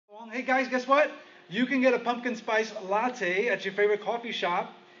Hey guys, guess what? You can get a pumpkin spice latte at your favorite coffee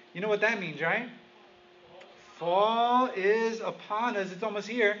shop. You know what that means, right? Fall is upon us. It's almost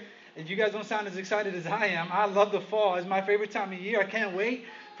here. If you guys don't sound as excited as I am, I love the fall. It's my favorite time of year. I can't wait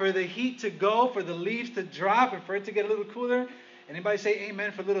for the heat to go, for the leaves to drop, and for it to get a little cooler. Anybody say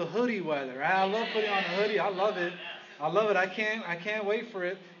amen for a little hoodie weather? I love putting on a hoodie. I love it. I love it. I can't wait for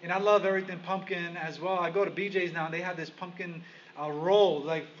it. And I love everything pumpkin as well. I go to BJ's now and they have this pumpkin roll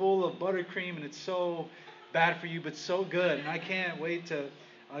like full of buttercream and it's so bad for you but so good. And I can't wait to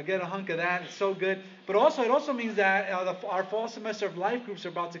get a hunk of that. It's so good. But also, it also means that our fall semester of life groups are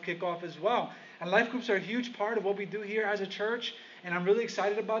about to kick off as well. And life groups are a huge part of what we do here as a church. And I'm really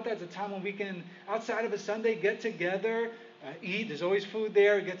excited about that. It's a time when we can, outside of a Sunday, get together, eat. There's always food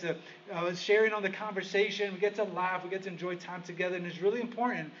there. We get to sharing on the conversation. We get to laugh. We get to enjoy time together. And it's really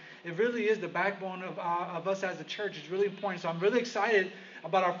important. It really is the backbone of us as a church. It's really important. So I'm really excited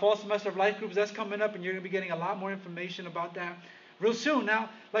about our fall semester of life groups. That's coming up, and you're going to be getting a lot more information about that real soon.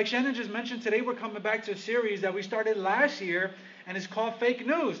 Now, like Shannon just mentioned, today we're coming back to a series that we started last year, and it's called Fake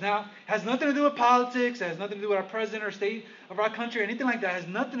News. Now, it has nothing to do with politics. It has nothing to do with our president or state of our country or anything like that. It has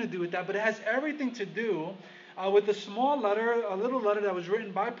nothing to do with that, but it has everything to do with a little letter that was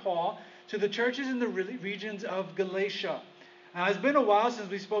written by Paul to the churches in the regions of Galatia. Now, it's been a while since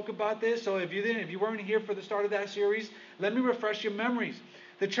we spoke about this, so if you weren't here for the start of that series, let me refresh your memories.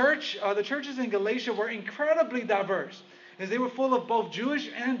 The churches in Galatia were incredibly diverse, as they were full of both Jewish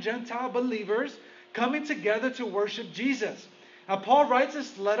and Gentile believers coming together to worship Jesus. Now, Paul writes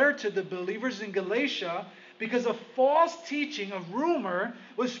this letter to the believers in Galatia because a false teaching, a rumor,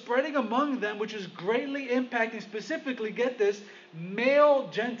 was spreading among them, which was greatly impacting, specifically, get this, male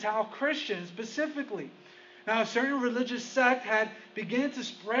Gentile Christians specifically. Now, a certain religious sect had begun to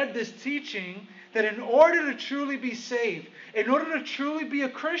spread this teaching that in order to truly be saved, in order to truly be a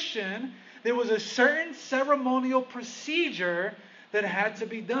Christian, there was a certain ceremonial procedure that had to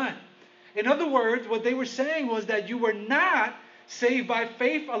be done. In other words, what they were saying was that you were not saved by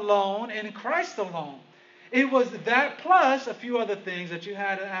faith alone and in Christ alone. It was that plus a few other things that you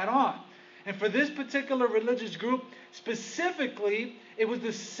had to add on. And for this particular religious group, specifically, it was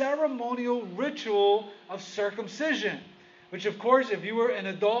the ceremonial ritual of circumcision. Which, of course, if you were an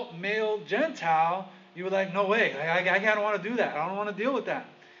adult male Gentile, you were like, no way, I don't want to do that. I don't want to deal with that.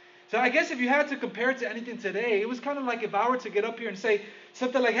 So I guess if you had to compare it to anything today, it was kind of like if I were to get up here and say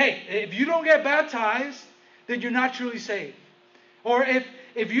something like, hey, if you don't get baptized, then you're not truly saved. Or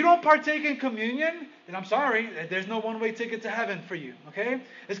if you don't partake in communion, then I'm sorry, there's no one-way ticket to heaven for you. Okay?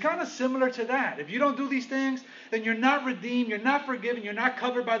 It's kind of similar to that. If you don't do these things, then you're not redeemed, you're not forgiven, you're not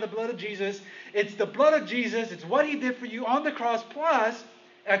covered by the blood of Jesus. It's the blood of Jesus, it's what He did for you on the cross plus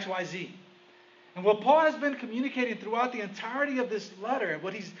XYZ. And what Paul has been communicating throughout the entirety of this letter,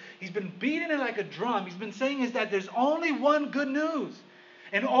 what he's been beating it like a drum, he's been saying is that there's only one good news.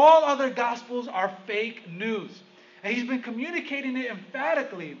 And all other gospels are fake news. And he's been communicating it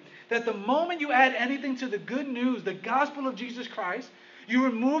emphatically that the moment you add anything to the good news, the gospel of Jesus Christ, you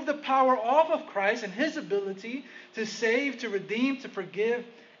remove the power off of Christ and His ability to save, to redeem, to forgive,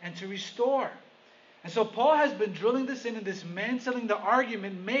 and to restore. And so Paul has been drilling this in and dismantling the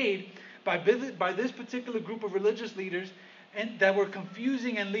argument made by this particular group of religious leaders and that were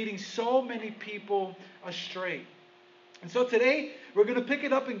confusing and leading so many people astray. And so today, we're going to pick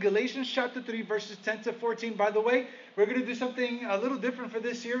it up in Galatians chapter 3, verses 10 to 14. By the way, we're going to do something a little different for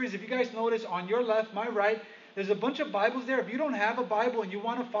this series. If you guys notice, on your left, my right, there's a bunch of Bibles there. If you don't have a Bible and you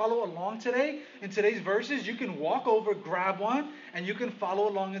want to follow along today in today's verses, you can walk over, grab one, and you can follow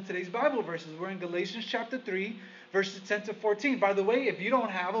along in today's Bible verses. We're in Galatians chapter 3, verses 10 to 14. By the way, if you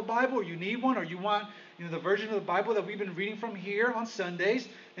don't have a Bible or you need one or you want the version of the Bible that we've been reading from here on Sundays,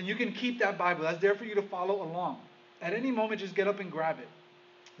 then you can keep that Bible. That's there for you to follow along. At any moment, just get up and grab it.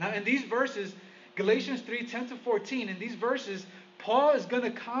 Now, in these verses, Galatians 3, 10 to 14, in these verses, Paul is going to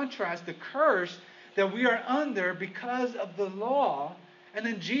contrast the curse that we are under because of the law, and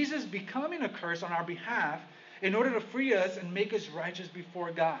then Jesus becoming a curse on our behalf in order to free us and make us righteous before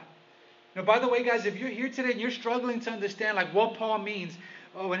God. Now, by the way, guys, if you're here today and you're struggling to understand like what Paul means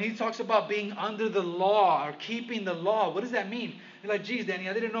when he talks about being under the law or keeping the law, what does that mean? You're like, geez, Danny,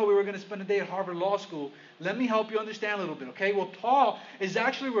 I didn't know we were going to spend a day at Harvard Law School. Let me help you understand a little bit, okay? What Paul is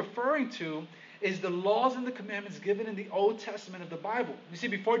actually referring to is the laws and the commandments given in the Old Testament of the Bible. You see,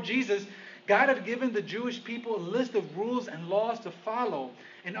 before Jesus, God had given the Jewish people a list of rules and laws to follow.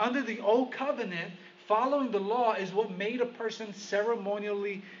 And under the Old Covenant, following the law is what made a person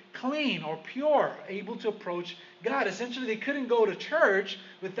ceremonially clean or pure, able to approach God. Essentially, they couldn't go to church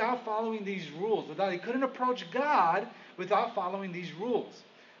without following these rules. They couldn't approach God without following these rules.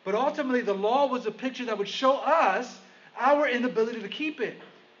 But ultimately, the law was a picture that would show us our inability to keep it.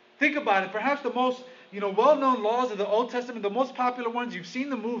 Think about it. Perhaps the most well-known laws of the Old Testament, the most popular ones, you've seen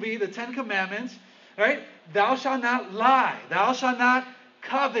the movie, the Ten Commandments, right? Thou shalt not lie. Thou shalt not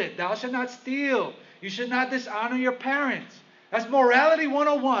covet. Thou shalt not steal. You should not dishonor your parents. That's morality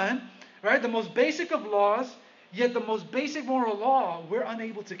 101, right? The most basic of laws, yet the most basic moral law, we're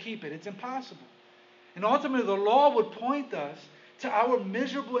unable to keep it. It's impossible. And ultimately, the law would point us to our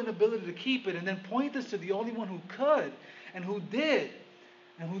miserable inability to keep it, and then point us to the only one who could and who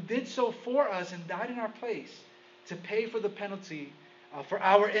did so for us and died in our place to pay for the penalty for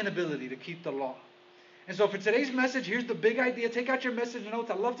our inability to keep the law. And so for today's message, here's the big idea. Take out your message notes.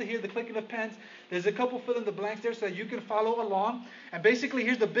 I love to hear the clicking of pens. There's a couple fill in the blanks there so that you can follow along. And basically,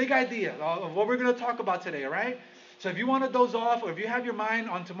 here's the big idea of what we're going to talk about today, all right? So if you want to doze off, or if you have your mind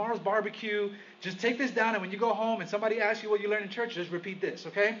on tomorrow's barbecue, just take this down, and when you go home and somebody asks you what you learned in church, just repeat this,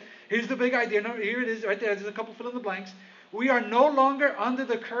 okay? Here's the big idea. No, here it is right there. There's a couple fill in the blanks. We are no longer under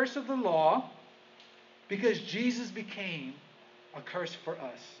the curse of the law because Jesus became a curse for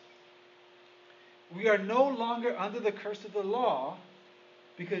us. We are no longer under the curse of the law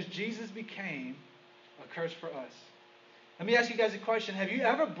because Jesus became a curse for us. Let me ask you guys a question. Have you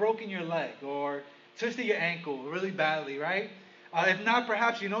ever broken your leg or twisted your ankle really badly, right? If not,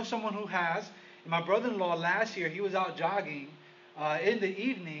 perhaps you know someone who has. My brother-in-law last year, he was out jogging in the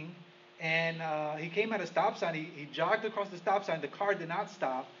evening, and he came at a stop sign. He jogged across the stop sign. The car did not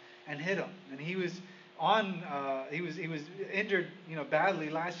stop and hit him. And he was injured, badly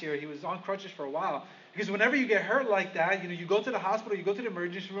last year. He was on crutches for a while. Because whenever you get hurt like that, you go to the hospital, you go to the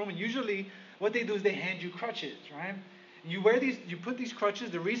emergency room, and usually what they do is they hand you crutches, right? You put these crutches.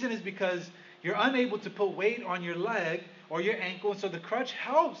 The reason is because you're unable to put weight on your leg or your ankle, and so the crutch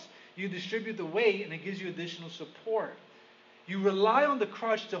helps you distribute the weight, and it gives you additional support. You rely on the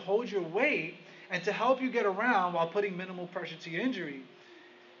crutch to hold your weight and to help you get around while putting minimal pressure to your injury.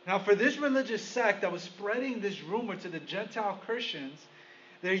 Now, for this religious sect that was spreading this rumor to the Gentile Christians,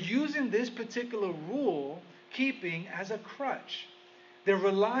 they're using this particular rule keeping as a crutch. They're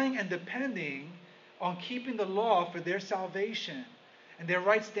relying and depending on keeping the law for their salvation and their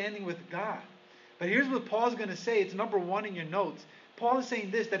right standing with God. But here's what Paul's going to say. It's number 1 in your notes. Paul is saying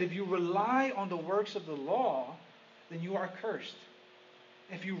this, that if you rely on the works of the law, then you are cursed.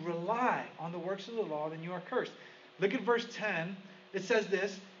 If you rely on the works of the law, then you are cursed. Look at verse 10. It says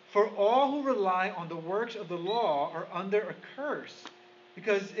this, for all who rely on the works of the law are under a curse.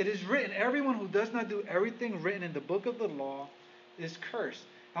 Because it is written, everyone who does not do everything written in the book of the law is cursed.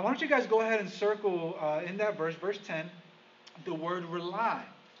 Now, why don't you guys go ahead and circle in that verse 10, the word rely.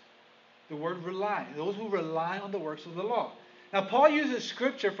 The word rely. Those who rely on the works of the law. Now, Paul uses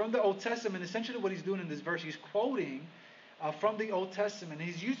scripture from the Old Testament. Essentially what he's doing in this verse, he's quoting from the Old Testament.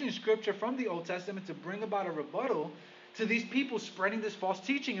 He's using scripture from the Old Testament to bring about a rebuttal to these people spreading this false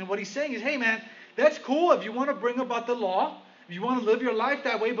teaching. And what he's saying is, hey man, that's cool if you want to bring about the law, if you want to live your life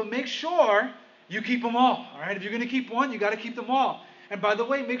that way, but make sure you keep them all. All right? If you're going to keep one, you got to keep them all. And by the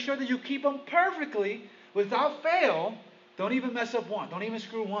way, make sure that you keep them perfectly without fail. Don't even mess up one. Don't even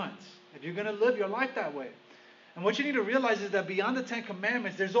screw once. If you're going to live your life that way. And what you need to realize is that beyond the 10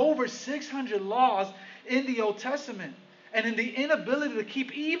 Commandments, there's over 600 laws in the Old Testament. And in the inability to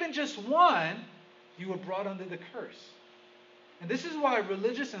keep even just one, you were brought under the curse. And this is why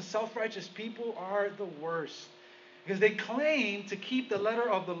religious and self-righteous people are the worst. Because they claim to keep the letter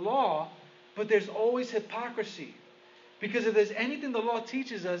of the law, but there's always hypocrisy. Because if there's anything the law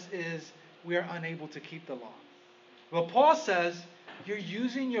teaches us is we are unable to keep the law. Well, Paul says you're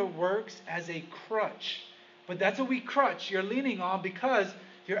using your works as a crutch. But that's a weak crutch you're leaning on because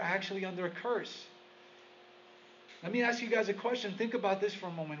you're actually under a curse. Let me ask you guys a question. Think about this for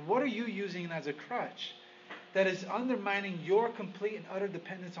a moment. What are you using as a crutch that is undermining your complete and utter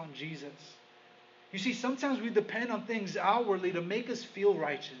dependence on Jesus? You see, sometimes we depend on things outwardly to make us feel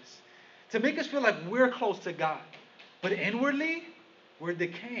righteous, to make us feel like we're close to God. But inwardly, we're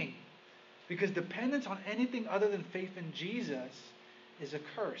decaying because dependence on anything other than faith in Jesus is a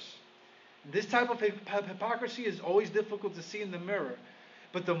curse. This type of hypocrisy is always difficult to see in the mirror.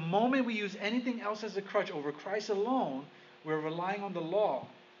 But the moment we use anything else as a crutch over Christ alone, we're relying on the law.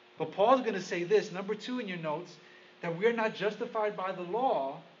 But Paul's going to say this, number 2 in your notes, that we are not justified by the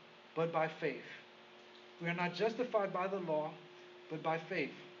law, but by faith. We are not justified by the law, but by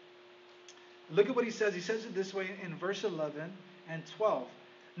faith. Look at what he says. He says it this way in verse 11 and 12.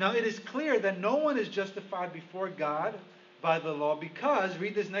 Now it is clear that no one is justified before God by the law because,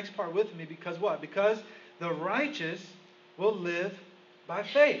 read this next part with me, because what? Because the righteous will live by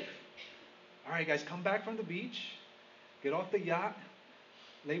faith. All right, guys, come back from the beach. Get off the yacht.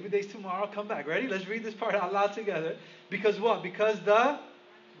 Labor Day's tomorrow. Come back. Ready? Let's read this part out loud together. Because what? Because the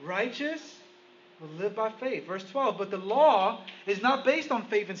righteous will live by faith. Verse 12. But the law is not based on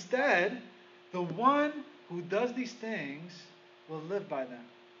faith. Instead, the one who does these things will live by them.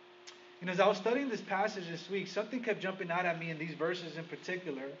 As I was studying this passage this week, something kept jumping out at me in these verses in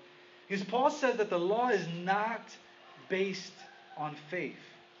particular. Because Paul says that the law is not based on faith.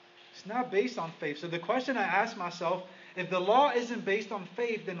 It's not based on faith. So the question I asked myself, if the law isn't based on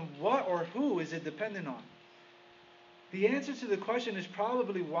faith, then what or who is it dependent on? The answer to the question is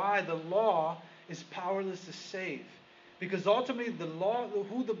probably why the law is powerless to save. Because ultimately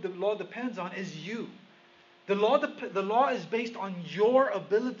who the law depends on is you. The law is based on your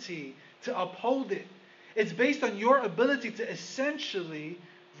ability to uphold it. It's based on your ability to essentially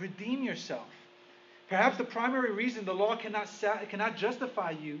redeem yourself. Perhaps the primary reason the law cannot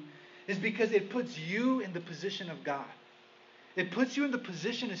justify you is because it puts you in the position of God. It puts you in the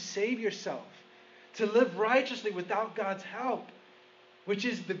position to save yourself, to live righteously without God's help, which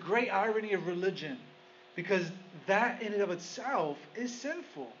is the great irony of religion, because that in and of itself is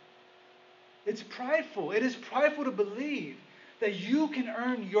sinful. It's prideful. It is prideful to believe that you can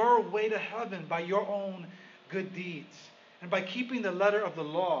earn your way to heaven by your own good deeds and by keeping the letter of the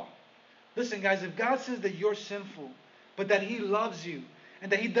law. Listen, guys, if God says that you're sinful, but that He loves you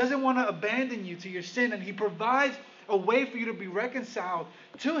and that He doesn't want to abandon you to your sin, and He provides a way for you to be reconciled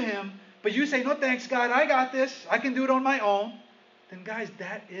to Him, but you say, no thanks, God, I got this. I can do it on my own. Then, guys,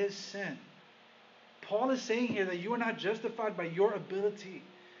 that is sin. Paul is saying here that you are not justified by your ability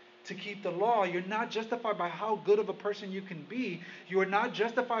to keep the law. You're not justified by how good of a person you can be. You are not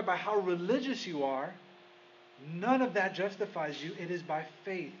justified by how religious you are. None of that justifies you. It is by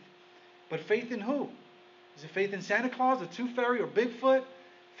faith. But faith in who? Is it faith in Santa Claus, the Tooth Fairy, or Bigfoot?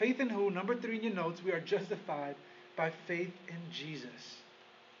 Faith in who? Number 3 in your notes. We are justified by faith in Jesus.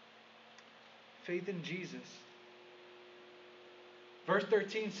 Faith in Jesus. Verse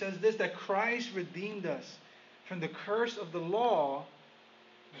 13 says this, that Christ redeemed us from the curse of the law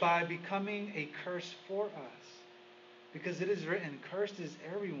by becoming a curse for us. Because it is written, cursed is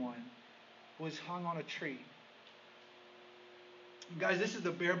everyone who is hung on a tree. Guys, this is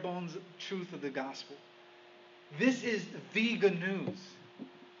the bare bones truth of the gospel. This is the good news.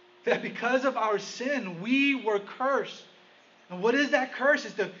 That because of our sin, we were cursed. And what is that curse?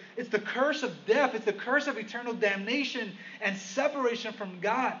 It's the curse of death. It's the curse of eternal damnation and separation from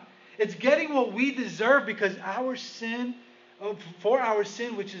God. It's getting what we deserve because for our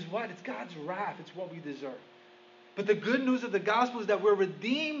sin, which is what? It's God's wrath. It's what we deserve. But the good news of the gospel is that we're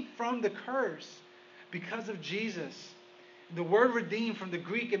redeemed from the curse because of Jesus. The word redeem from the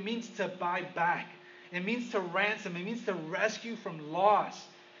Greek, it means to buy back. It means to ransom. It means to rescue from loss.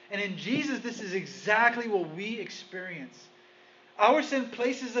 And in Jesus, this is exactly what we experience. Our sin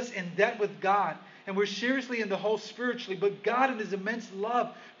places us in debt with God, and we're seriously in the hole spiritually. But God, in His immense love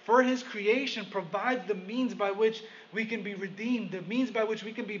for His creation, provides the means by which we can be redeemed, the means by which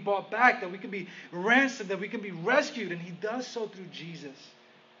we can be bought back, that we can be ransomed, that we can be rescued. And He does so through Jesus.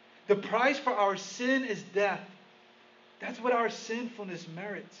 The price for our sin is death. That's what our sinfulness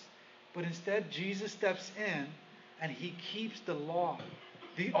merits. But instead, Jesus steps in and He keeps the law.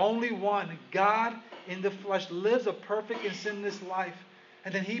 The only one, God in the flesh, lives a perfect and sinless life.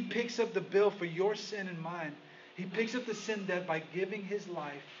 And then He picks up the bill for your sin and mine. He picks up the sin debt by giving His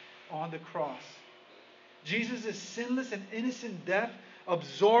life on the cross. Jesus' sinless and innocent death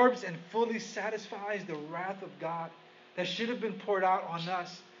absorbs and fully satisfies the wrath of God that should have been poured out on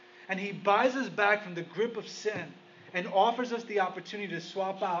us. And He buys us back from the grip of sin and offers us the opportunity to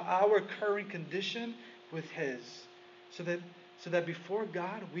swap out our current condition with His. So that before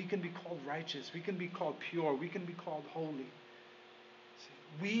God, we can be called righteous. We can be called pure. We can be called holy.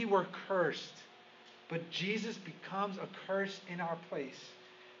 We were cursed, but Jesus becomes a curse in our place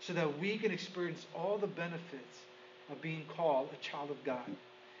so that we can experience all the benefits of being called a child of God.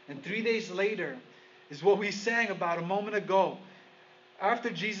 And 3 days later is what we sang about a moment ago.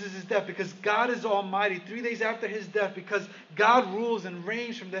 After Jesus' death, because God is almighty, 3 days after His death, because God rules and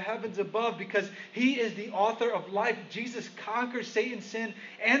reigns from the heavens above, because He is the author of life, Jesus conquers Satan's sin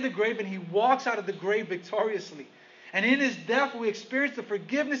and the grave, and He walks out of the grave victoriously. And in His death, we experience the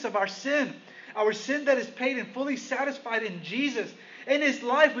forgiveness of our sin that is paid and fully satisfied in Jesus. In His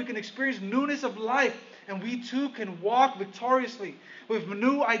life, we can experience newness of life, and we too can walk victoriously with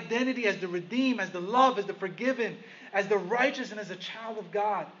new identity as the redeemed, as the loved, as the forgiven, as the righteous, and as a child of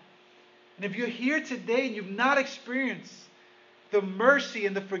God. And if you're here today and you've not experienced the mercy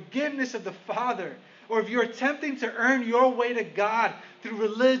and the forgiveness of the Father, or if you're attempting to earn your way to God through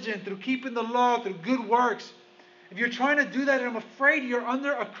religion, through keeping the law, through good works, If you're trying to do that, and I'm afraid you're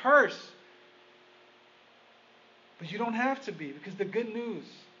under a curse. But you don't have to be, because the good news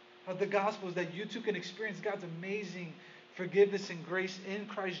of the gospel is that you too can experience God's amazing forgiveness and grace in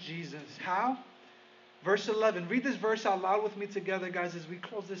Christ Jesus. How? Verse 11. Read this verse out loud with me together, guys, as we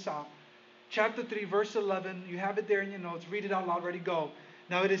close this out. Chapter 3, verse 11. You have it there in your notes. Read it out loud. Ready? Go.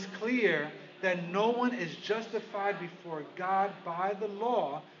 Now it is clear that no one is justified before God by the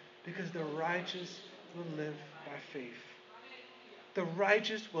law, because the righteous will live by faith. The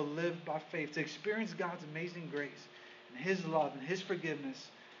righteous will live by faith. To experience God's amazing grace and His love and His forgiveness,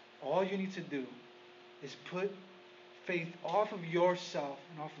 all you need to do is put faith off of yourself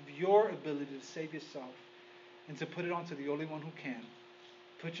and off of your ability to save yourself, and to put it onto the only one who can.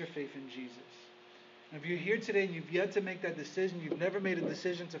 Put your faith in Jesus. And if you're here today and you've yet to make that decision, you've never made a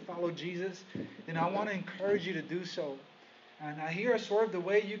decision to follow Jesus, then I want to encourage you to do so. And I hear sort of the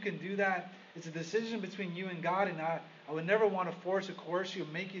way you can do that. It's a decision between you and God, and I would never want to force or coerce you or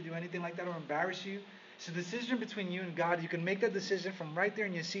make you do anything like that or embarrass you. It's a decision between you and God. You can make that decision from right there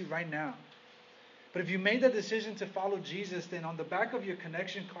in your seat right now. But if you made that decision to follow Jesus, then on the back of your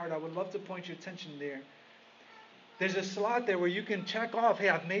connection card, I would love to point your attention there. There's a slot there where you can check off, hey,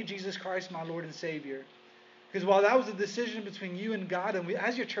 I've made Jesus Christ my Lord and Savior. Because while that was a decision between you and God, and we,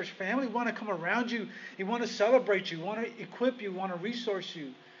 as your church family, we want to come around you. We want to celebrate you. We want to equip you. We want to resource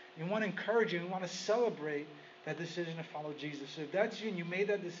you. We want to encourage you. We want to celebrate that decision to follow Jesus. So if that's you and you made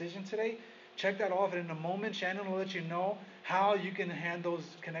that decision today, check that off. And in a moment, Shannon will let you know how you can hand those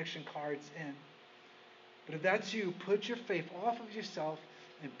connection cards in. But if that's you, put your faith off of yourself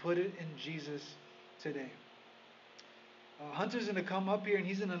and put it in Jesus today. Hunter's going to come up here and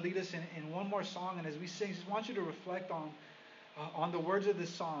he's going to lead us in one more song. And as we sing, I just want you to reflect on the words of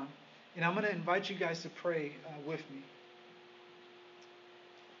this song. And I'm going to invite you guys to pray with me.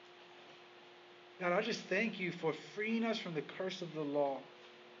 God, I just thank you for freeing us from the curse of the law.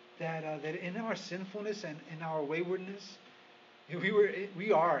 That in our sinfulness and in our waywardness,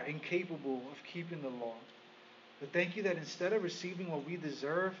 we are incapable of keeping the law. But thank you that instead of receiving what we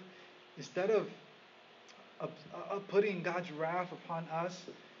deserve, instead of putting God's wrath upon us,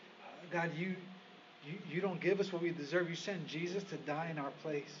 God, you don't give us what we deserve. You send Jesus to die in our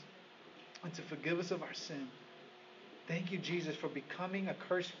place and to forgive us of our sin. Thank you, Jesus, for becoming a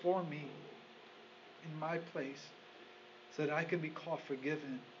curse for me in my place, so that I can be called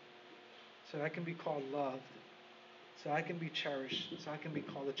forgiven, so that I can be called loved, so I can be cherished, so I can be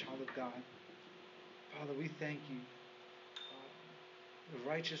called a child of God. Father, we thank you. The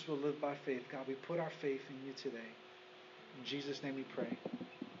righteous will live by faith. God, we put our faith in you today. In Jesus' name we pray.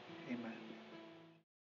 Amen.